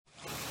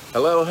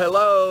Hello,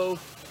 hello.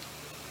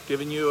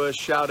 Giving you a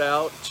shout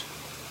out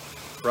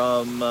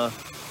from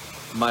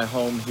my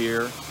home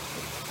here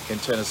in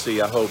Tennessee.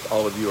 I hope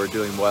all of you are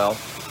doing well.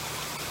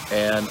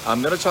 And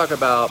I'm going to talk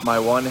about my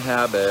one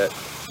habit,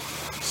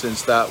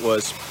 since that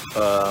was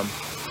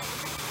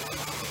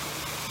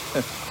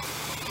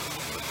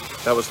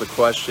that was the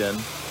question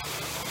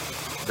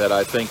that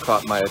I think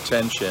caught my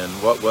attention.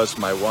 What was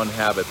my one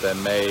habit that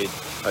made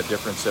a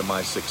difference in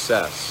my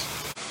success?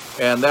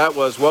 And that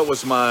was, what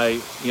was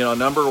my,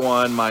 number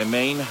one, my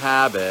main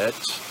habit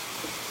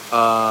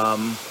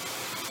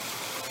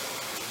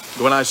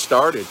when I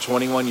started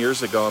 21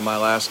 years ago in my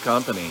last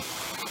company.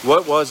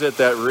 What was it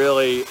that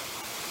really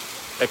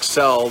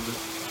excelled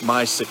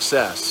my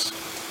success?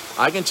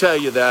 I can tell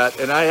you that,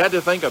 and I had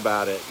to think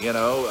about it,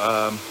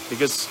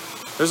 because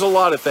there's a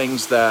lot of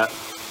things that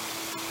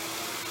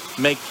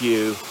make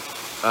you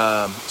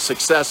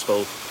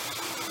successful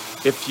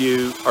if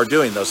you are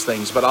doing those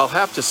things. But I'll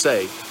have to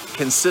say,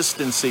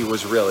 consistency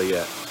was really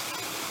it.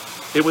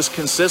 It was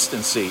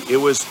consistency. It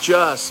was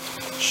just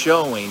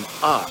showing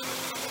up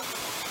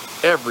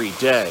every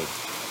day.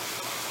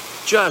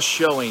 Just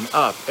showing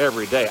up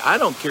every day. I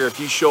don't care if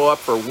you show up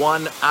for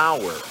 1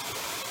 hour.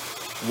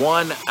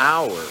 1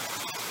 hour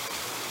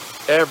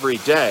every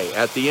day.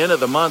 At the end of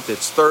the month,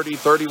 it's 30,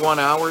 31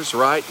 hours,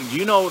 right?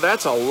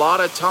 That's a lot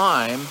of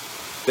time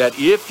that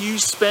if you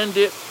spend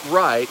it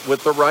right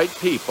with the right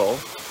people,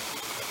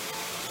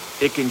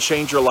 it can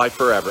change your life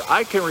forever.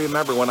 I can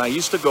remember when I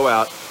used to go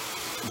out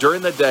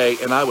during the day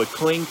and I would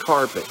clean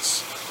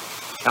carpets.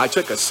 I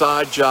took a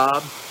side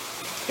job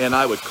and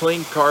I would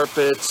clean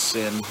carpets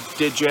and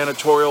did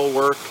janitorial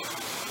work.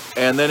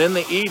 And then in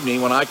the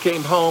evening, when I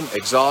came home,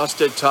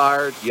 exhausted,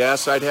 tired,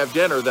 yes, I'd have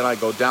dinner. Then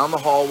I'd go down the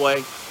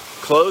hallway,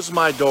 close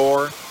my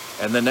door,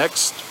 and the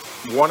next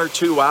 1 or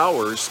 2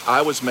 hours,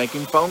 I was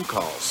making phone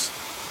calls.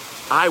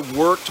 I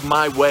worked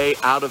my way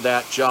out of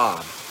that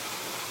job.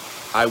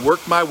 I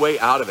worked my way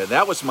out of it.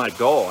 That was my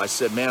goal. I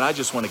said, man, I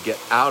just want to get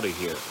out of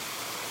here.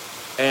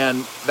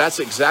 And that's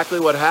exactly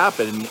what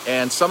happened.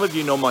 And some of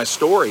you know my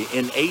story.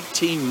 In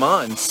 18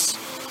 months,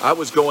 I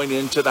was going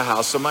into the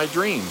house of my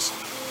dreams.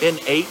 In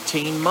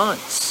 18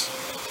 months.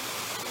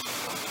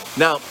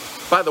 Now,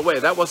 by the way,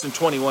 that wasn't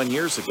 21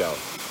 years ago.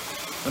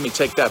 Let me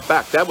take that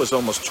back. That was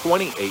almost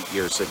 28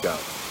 years ago.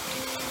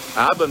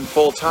 I've been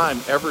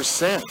full-time ever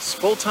since.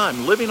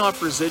 Full-time, living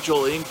off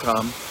residual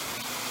income,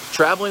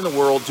 traveling the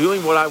world,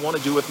 doing what I want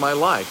to do with my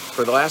life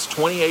for the last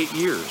 28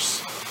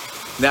 years.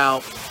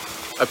 Now,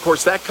 of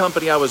course, that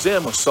company I was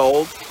in was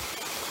sold.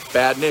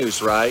 Bad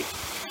news, right?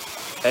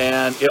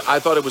 And I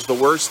thought it was the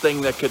worst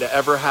thing that could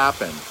ever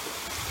happen.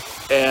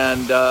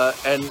 And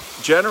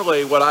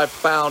generally what I've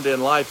found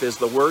in life is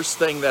the worst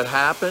thing that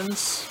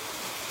happens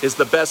is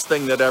the best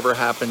thing that ever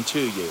happened to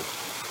you,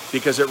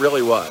 because it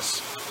really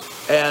was.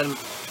 And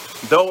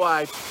though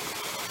I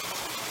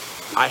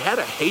had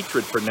a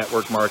hatred for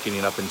network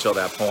marketing up until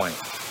that point,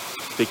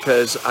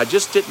 because I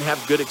just didn't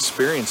have good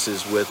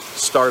experiences with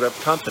startup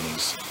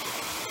companies.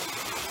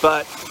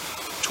 But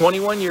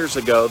 21 years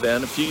ago,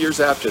 then, a few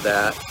years after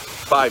that,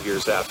 5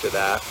 years after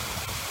that,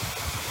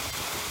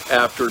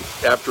 after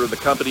the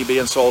company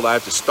being sold, I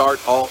have to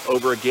start all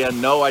over again.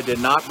 No, I did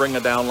not bring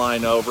a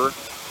downline over.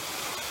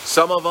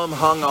 Some of them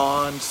hung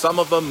on, some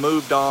of them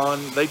moved on.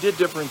 They did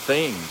different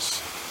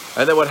things.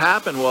 And then what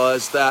happened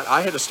was that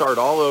I had to start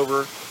all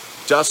over,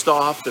 dust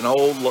off an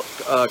old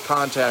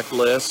contact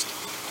list,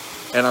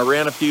 and I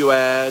ran a few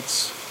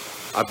ads.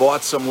 I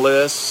bought some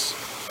lists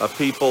of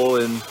people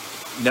in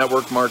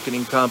network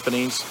marketing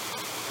companies,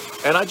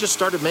 and I just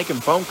started making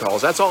phone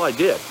calls. That's all I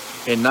did.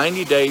 In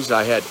 90 days,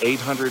 I had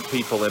 800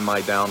 people in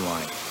my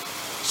downline.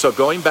 So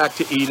going back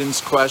to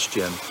Eden's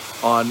question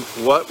on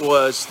what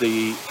was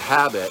the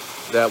habit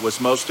that was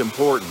most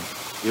important,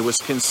 it was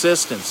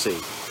consistency.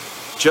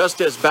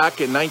 Just as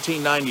back in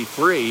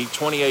 1993,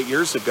 28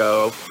 years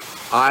ago,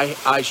 I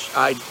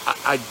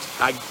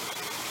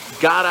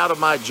got out of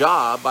my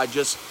job by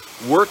just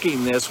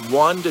working this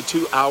 1 to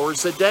 2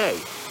 hours a day,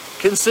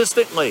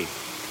 consistently.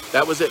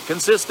 That was it,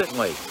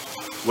 consistently.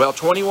 Well,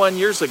 21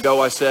 years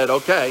ago, I said,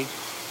 okay,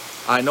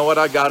 I know what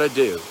I got to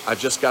do. I've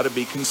just got to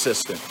be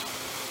consistent.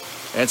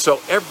 And so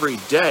every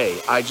day,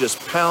 I just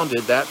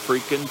pounded that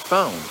freaking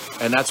phone.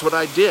 And that's what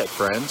I did,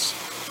 friends.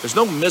 There's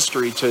no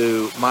mystery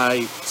to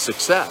my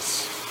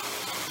success.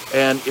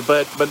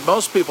 But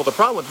most people, the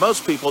problem with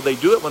most people, they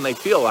do it when they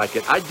feel like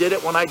it. I did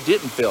it when I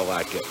didn't feel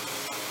like it.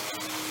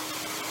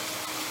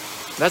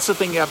 That's the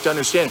thing you have to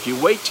understand. If you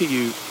wait till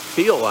you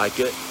feel like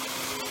it,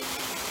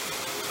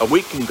 a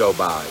week can go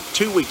by,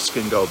 2 weeks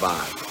can go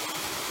by.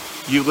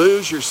 You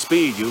lose your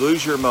speed, you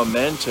lose your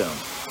momentum.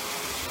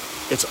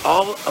 It's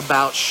all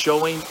about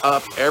showing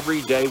up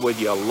every day, whether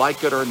you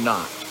like it or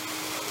not.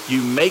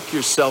 You make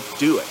yourself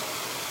do it.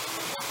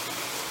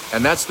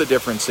 And that's the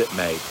difference it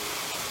made.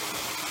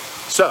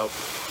 So,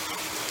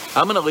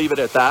 I'm going to leave it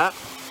at that.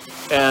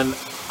 And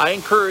I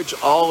encourage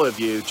all of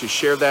you to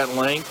share that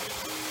link,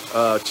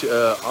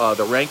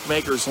 the Rank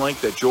Makers link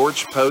that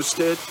George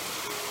posted.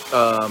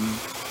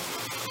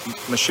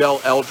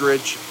 Michelle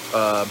Eldridge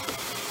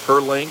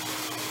her link,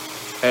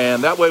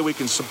 and that way we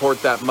can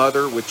support that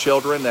mother with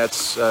children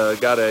that's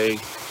got a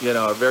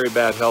a very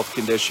bad health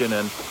condition.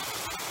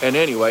 And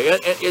anyway,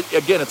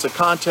 again, it's a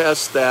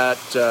contest that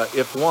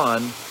if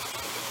won,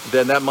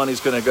 then that money's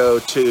going to go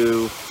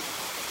to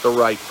the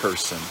right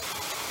person.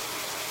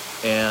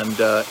 And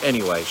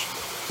anyway,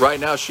 right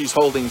now she's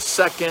holding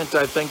second,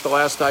 I think, the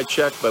last I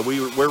checked, but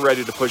we're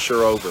ready to push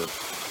her over.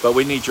 But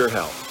we need your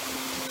help.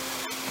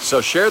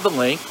 So share the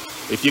link.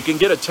 If you can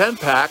get a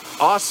 10-pack,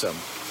 awesome.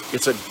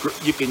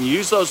 You can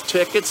use those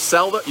tickets,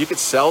 you could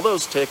sell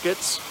those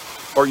tickets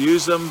or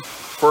use them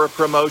for a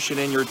promotion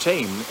in your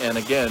team. And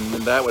again,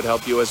 that would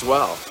help you as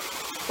well.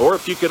 Or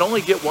if you could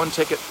only get one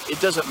ticket, it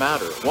doesn't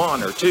matter,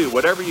 one or two,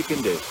 whatever you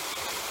can do.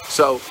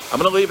 So I'm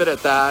going to leave it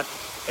at that.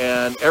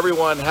 And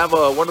everyone, have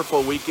a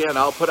wonderful weekend.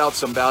 I'll put out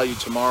some value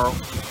tomorrow.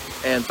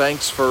 And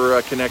thanks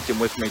for connecting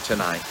with me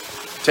tonight.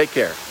 Take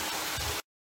care.